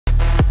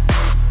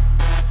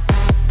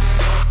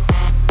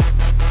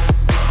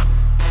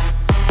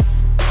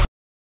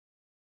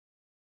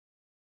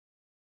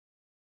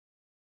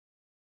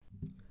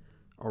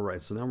All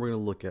right, so now we're going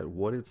to look at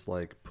what it's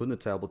like putting the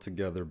tablet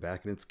together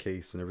back in its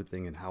case and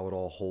everything and how it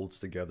all holds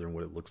together and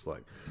what it looks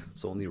like.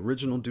 So on the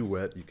original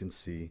Duet, you can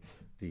see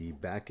the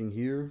backing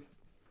here.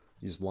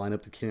 You just line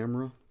up the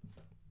camera.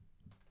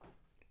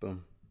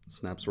 Boom.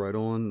 Snaps right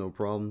on, no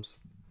problems.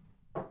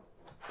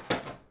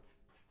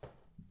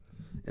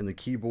 And the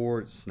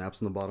keyboard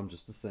snaps on the bottom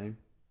just the same.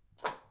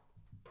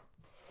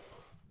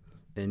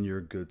 And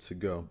you're good to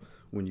go.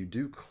 When you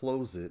do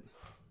close it,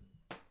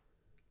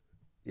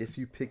 if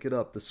you pick it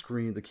up, the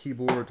screen, the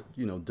keyboard,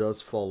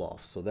 does fall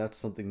off. So that's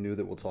something new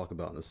that we'll talk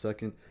about in a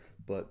second.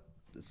 But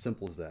as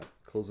simple as that.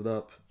 Close it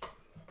up.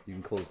 You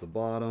can close the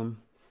bottom.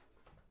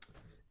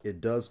 It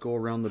does go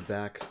around the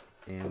back.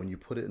 And when you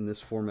put it in this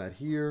format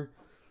here,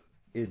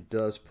 it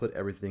does put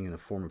everything in a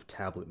form of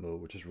tablet mode,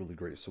 which is really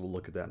great. So we'll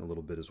look at that in a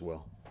little bit as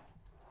well.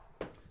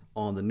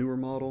 On the newer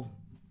model,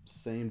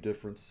 same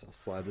difference. I'll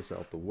slide this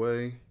out the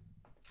way.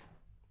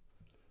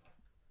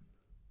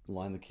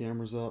 Line the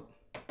cameras up.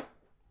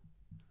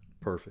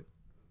 Perfect.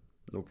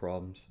 No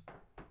problems.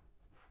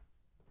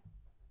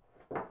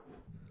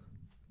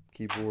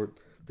 Keyboard.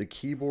 The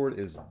keyboard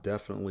is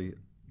definitely,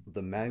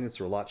 the magnets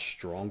are a lot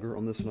stronger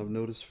on this one, I've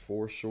noticed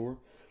for sure.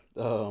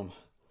 So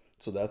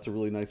that's a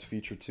really nice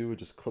feature too. It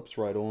just clips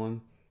right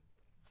on.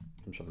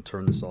 I'm trying to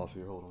turn this off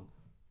here. Hold on.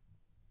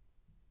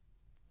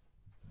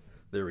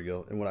 There we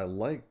go. And what I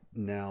like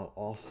now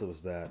also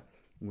is that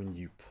when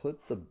you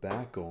put the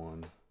back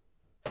on,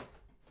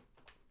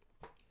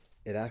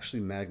 it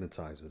actually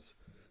magnetizes.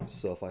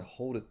 So if I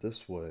hold it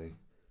this way,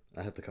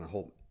 I have to kind of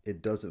hold,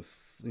 it doesn't,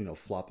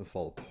 flop and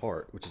fall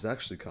apart, which is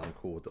actually kind of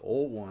cool. With the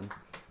old one,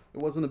 it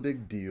wasn't a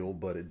big deal,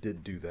 but it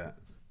did do that.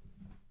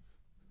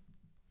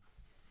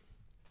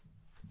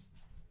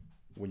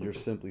 When you're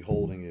simply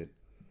holding it,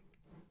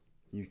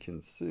 you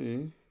can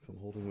see, I'm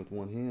holding with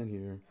one hand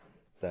here,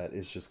 that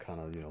it's just kind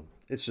of,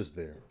 it's just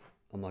there.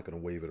 I'm not going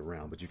to wave it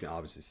around, but you can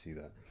obviously see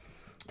that.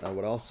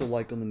 What I also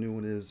like on the new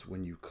one is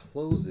when you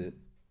close it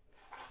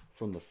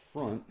from the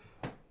front,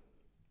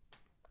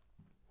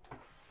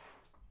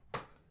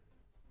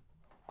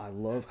 I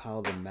love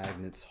how the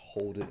magnets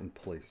hold it in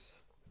place.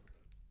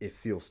 It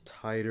feels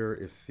tighter.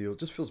 It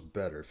just feels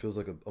better. It feels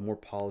like a more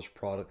polished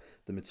product.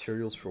 The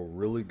materials feel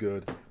really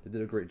good. They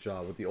did a great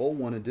job. With the old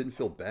one, it didn't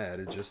feel bad.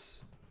 It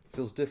just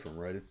feels different,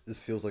 right? It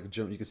feels like a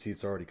jump. You can see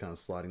it's already kind of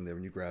sliding there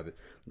when you grab it.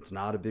 It's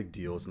not a big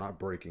deal. It's not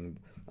breaking.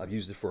 I've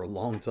used it for a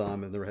long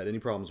time and never had any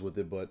problems with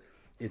it, but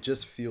it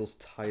just feels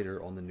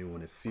tighter on the new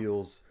one. It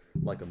feels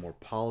like a more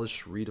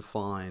polished,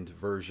 redefined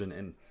version,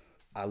 and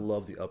I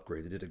love the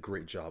upgrade. They did a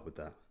great job with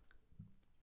that.